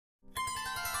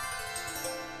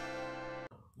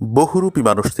বহুরূপী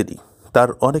মানুষ তিনি। তার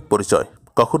অনেক পরিচয়।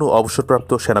 কখনো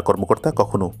অবসরপ্রাপ্ত সেনা কর্মকর্তা,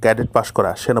 কখনো ক্যাডেট পাশ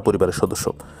করা সেনা পরিবারের সদস্য।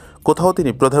 কোথাও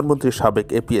তিনি প্রধানমন্ত্রীর সাবেক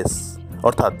এপিএস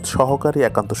অর্থাৎ সহকারী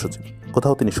একান্ত সচিব,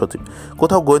 কোথাও তিনি সচিব,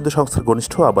 কোথাও গোয়েন্দা সংস্থার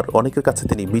ঘনিষ্ঠ, আবার অনেকের কাছে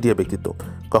তিনি মিডিয়া ব্যক্তিত্ব,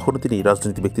 কখনো তিনি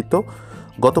রাজনৈতিক ব্যক্তিত্ব।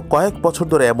 গত কয়েক বছর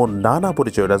ধরে এমন নানা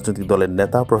পরিচয় রাজনৈতিক দলের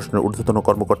নেতা, প্রশাসনের ঊর্ধ্বতন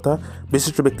কর্মকর্তা,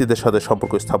 বিশিষ্ট ব্যক্তিদের সাথে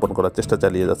সম্পর্ক স্থাপন করার চেষ্টা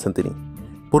চালিয়ে যাচ্ছেন তিনি।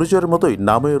 পরিচয়ের মতোই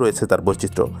নামেও রয়েছে তার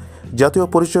বৈচিত্র্য। জাতীয়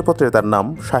পরিচয়পত্রে তার নাম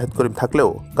শাহেদ করিম থাকলেও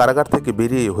কারাগার থেকে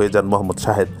বেরিয়েই হয়ে যান মোহাম্মদ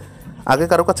শাহেদ। আগে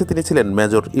কারো কাছে তিনি ছিলেন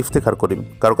মেজর ইফতেখার করিম,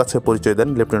 কারো কাছে পরিচয় দেন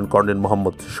লেফটেন্যান্ট কর্নেল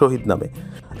মোহাম্মদ শহীদ নামে।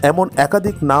 এমন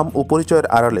একাধিক নাম ও পরিচয়ের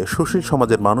আড়ালে সুশীল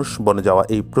সমাজের মানুষ বনে যাওয়া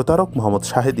এই প্রতারক মোহাম্মদ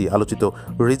শাহেদই আলোচিত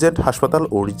রিজেন্ট হাসপাতাল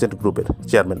ও রিজেন্ট গ্রুপের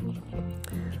চেয়ারম্যান।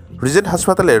 রিজেন্ট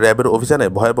হাসপাতালে র্যাবের অভিযানে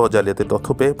ভয়াবহ জালিয়াতির তথ্য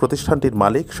পেয়ে প্রতিষ্ঠানটির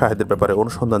মালিক শাহেদের ব্যাপারে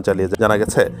অনুসন্ধান চালিয়ে জানা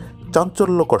গেছে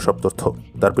চাঞ্চল্যকর সব তথ্য।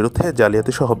 তার বিরুদ্ধে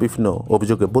জালিয়াতি সহ বিভিন্ন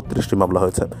অভিযোগে 32টি মামলা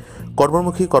হয়েছে।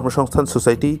 কর্মমুখী কর্মসংস্থান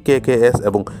সোসাইটি, কেকেএস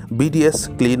এবং বিডিএস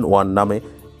ক্লিন ওয়ান নামে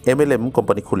এমএলএম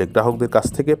কোম্পানি খুলে গ্রাহকদের কাছ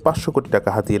থেকে 500 কোটি টাকা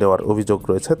হাতিয়ে নেওয়ার অভিযোগ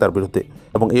রয়েছে তার বিরুদ্ধে,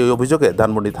 এবং এই অভিযোগে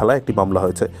ধানমন্ডি থানায় একটি মামলা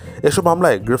হয়েছে। এসব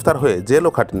মামলায় গ্রেফতার হয়ে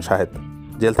জেলও খাটেন শাহেদ।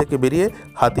 জেল থেকে বেরিয়ে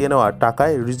হাতিয়ে নেওয়া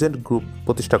টাকায় রিজেন্ট গ্রুপ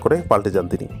প্রতিষ্ঠা করে পাল্টে যান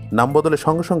তিনি। নাম বদলের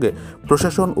সঙ্গে সঙ্গে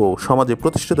প্রশাসন ও সমাজে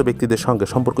প্রতিষ্ঠিত ব্যক্তিদের সঙ্গে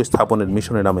সম্পর্ক স্থাপনের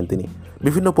মিশনে নামেন তিনি।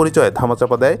 বিভিন্ন পরিচয়ে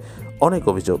ধামাচাপা দেয় অনেক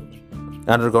অভিযোগ।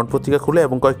 আন্ডারগ্রাউন্ড পত্রিকা খুলে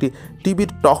এবং কয়েকটি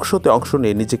টিভির টক শোতে অংশ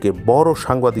নিয়ে নিজেকে বড়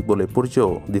সাংবাদিক বলে পরিচয়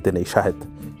দিতেন এই শাহেদ।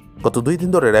 গত 2 দিন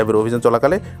ধরে র্যাবের অভিযান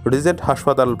চলাকালে রিজেন্ট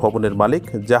হাসপাতাল ভবনের মালিক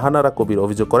জাহানারা কবির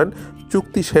অভিযোগ করেন,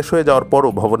 চুক্তি শেষ হয়ে যাওয়ার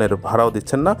পরও ভবনের ভাড়াও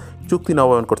দিচ্ছেন না, চুক্তি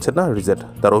নবায়ন করছেন না রিজেন্ট।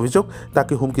 তার অভিযোগ,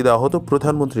 তাকে হুমকি দেওয়া হতো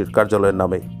প্রধানমন্ত্রীর কার্যালয়ের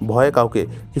নামে। ভয়ে কাউকে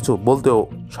কিছু বলতেও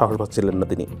সাহস পাচ্ছিলেন না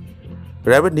তিনি।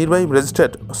 র্যাবের নির্বাহী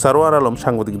ম্যাজিস্ট্রেট সারোয়ার আলম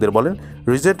সাংবাদিকদের বলেন,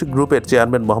 রিজেন্ট গ্রুপের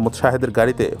চেয়ারম্যান মোহাম্মদ শাহেদের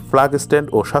গাড়িতে ফ্ল্যাগ স্ট্যান্ড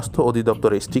ও স্বাস্থ্য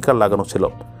অধিদপ্তরে স্টিকার লাগানো ছিল।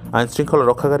 আইন শৃঙ্খলা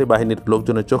রক্ষাকারী বাহিনীর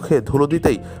লোকজনের চোখে ধুলো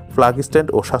দিতেই ফ্ল্যাগ স্ট্যান্ড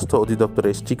ও স্বাস্থ্য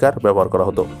অধিদপ্তরের স্টিকার ব্যবহার করা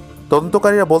হতো।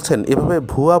 তদন্তকারীরা বলছেন, এভাবে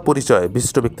ভুয়া পরিচয়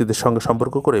বিশিষ্ট ব্যক্তিদের সঙ্গে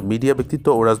সম্পর্ক করে মিডিয়া ব্যক্তিত্ব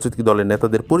ও রাজনৈতিক দলের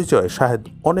নেতাদের পরিচয়ে শাহেদ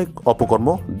অনেক অপকর্ম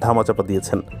ধামাচাপা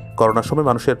দিয়েছেন। করোনার সময়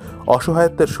মানুষের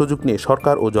অসহায়ত্বের সুযোগ নিয়ে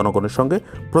সরকার ও জনগণের সঙ্গে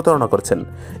প্রতারণা করেছেন।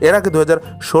 এর আগে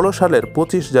 2016 সালের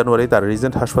 25 জানুয়ারি তার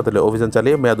রিজেন্ট হাসপাতালে অভিযান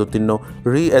চালিয়ে মেয়াদোত্তীর্ণ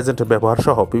রি-এজেন্ট ব্যবহার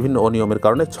সহ বিভিন্ন অনিয়মের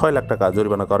কারণে 6 লাখ টাকা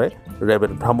জরিমানা করে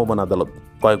র্যাবের ভ্রাম্যমাণ আদালত।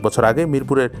 কয়েক বছর আগে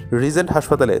মিরপুরের রিজেন্ট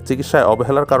হাসপাতালে চিকিৎসায়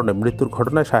অবহেলার কারণে মৃত্যুর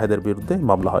ঘটনায় শাহেদের বিরুদ্ধে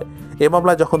মামলা হয়। এই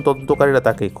মামলায় যখন তদন্তকারীরা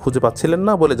তাকে খুঁজে পাচ্ছিলেন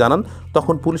না বলে জানান,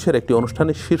 তখন পুলিশের একটি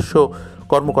অনুষ্ঠানে শীর্ষ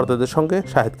কর্মকর্তাদের সঙ্গে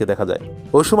শাহেদকে দেখা যায়।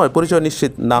 ওই সময় পরিচয়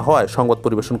নিশ্চিত না হওয়ায় সংবাদ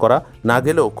পরিবেশন করা না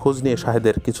গেলেও খোঁজ নিয়ে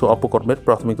শাহেদের কিছু অপকর্মের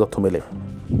প্রাথমিক তথ্য মেলে।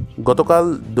 গতকাল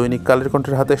দৈনিক কালের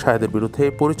কণ্ঠের হাতে শাহেদের বিরুদ্ধে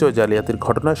পরিচয় জালিয়াতির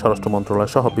ঘটনায় স্বরাষ্ট্র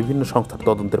মন্ত্রণালয় সহ বিভিন্ন সংস্থার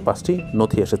তদন্তের 5টি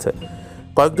নথি এসেছে।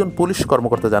 কয়েকজন পুলিশ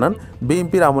কর্মকর্তা জানান,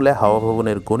 বিএনপির আমলে হাওয়া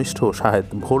ভবনের ঘনিষ্ঠ শাহেদ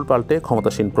ভোল পাল্টে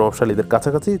ক্ষমতাসীন প্রভাবশালীদের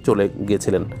কাছাকাছি চলে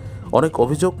গিয়েছিলেন। অনেক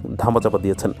অভিযোগ ধামাচাপা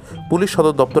দিয়েছেন। পুলিশ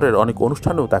সদর দপ্তরের অনেক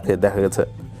অনুষ্ঠানেও তাকে দেখা গেছে।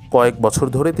 কয়েক বছর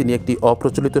ধরে তিনি একটি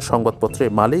অপ্রচলিত সংবাদপত্রে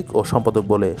মালিক ও সম্পাদক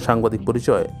বলে সাংবাদিক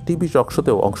পরিচয়ে টিভি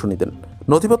টকশোতেও অংশ নিতেন।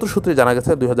 নথিপত্র সূত্রে জানা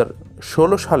গেছে,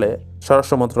 2016 সালে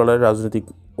স্বরাষ্ট্র মন্ত্রণালয়ের রাজনৈতিক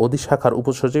অধিশাখার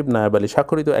উপসচিব নায়াব আলী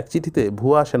স্বাক্ষরিত এক চিঠিতে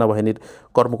ভুয়া সেনাবাহিনীর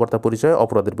কর্মকর্তা পরিচয়ে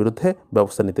অপরাধের বিরুদ্ধে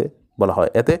ব্যবস্থা নিতে বলা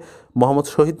হয়। এতে মোহাম্মদ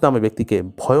শহীদ নামে ব্যক্তিকে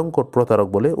ভয়ঙ্কর প্রতারক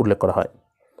বলে উল্লেখ করা হয়।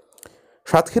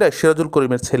 সাতক্ষীরায় সিরাজুল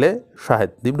করিমের ছেলে শাহেদ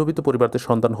নিম্নবিত্ত পরিবারের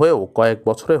সন্তান হয়েও কয়েক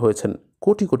বছরে হয়েছেন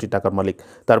কোটি কোটি টাকার মালিক।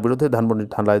 তার বিরুদ্ধে ধানমন্ডি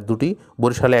থানায় 2টি,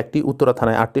 বরিশালে 1টি, উত্তরা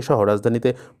থানায় 8টি সহ রাজধানীতে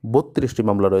 32টি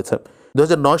মামলা রয়েছে।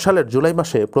 2009 সালের জুলাই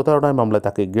মাসে প্রতারণার মামলায়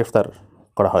তাকে গ্রেফতার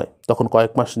করা হয়। তখন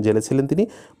কয়েক মাস জেলে ছিলেন তিনি।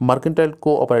 মার্কেন্টাইল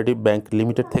কোঅপারেটিভ ব্যাংক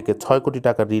লিমিটেড থেকে 6 কোটি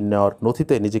টাকা ঋণ নেওয়ার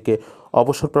নথিতে নিজেকে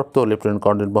অবসরপ্রাপ্ত লেফটেন্যান্ট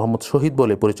কর্নেল মোহাম্মদ শহীদ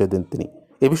বলে পরিচয় দেন তিনি।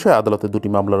 এ বিষয়ে আদালতে 2টি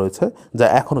মামলা রয়েছে, যা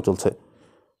এখনও চলছে।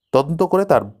 তদন্ত করে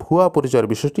তার ভুয়া পরিচয়ের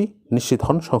বিষয়টি নিশ্চিত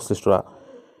হন সংশ্লিষ্টরা।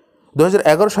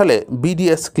 2011 সালে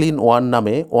বিডিএস ক্লিন ওয়ান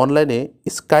নামে অনলাইনে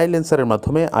স্কাইলেন্সারের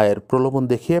মাধ্যমে আয়ের প্রলোভন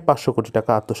দেখিয়ে 500 কোটি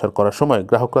টাকা আত্মসাৎ করার সময়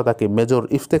গ্রাহকরা তাকে মেজর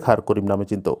ইফতেখার করিম নামে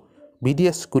চিনত।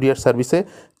 বিডিএস কুরিয়ার সার্ভিসে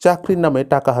চাকরির নামে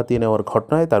টাকা হাতিয়ে নেওয়ার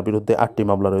ঘটনায় তার বিরুদ্ধে 8টি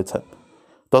মামলা রয়েছে।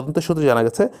 তদন্তের সূত্রে জানা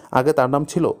গেছে, আগে তার নাম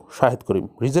ছিল শাহেদ করিম।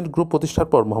 রিজেন্ট গ্রুপ প্রতিষ্ঠার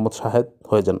পর মোহাম্মদ শাহেদ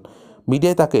হয়ে যান।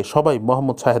 মিডিয়ায় তাকে সবাই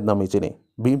মোহাম্মদ শাহেদ নামেই চেনে।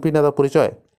 বিএনপি নেতা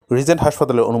পরিচয় রিজেন্ট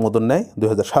হাসপাতালের অনুমোদন নেয়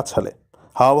 2007 সালে।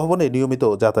 হাওয়া ভবনে নিয়মিত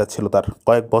যাতায়াত ছিল তার।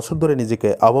 কয়েক বছর ধরে নিজেকে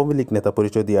আওয়ামী লীগ নেতা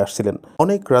পরিচয় দিয়ে আসছিলেন।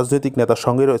 অনেক রাজনৈতিক নেতার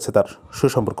সঙ্গে রয়েছে তার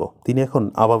সুসম্পর্ক। তিনি এখন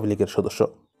আওয়ামী লীগের সদস্য।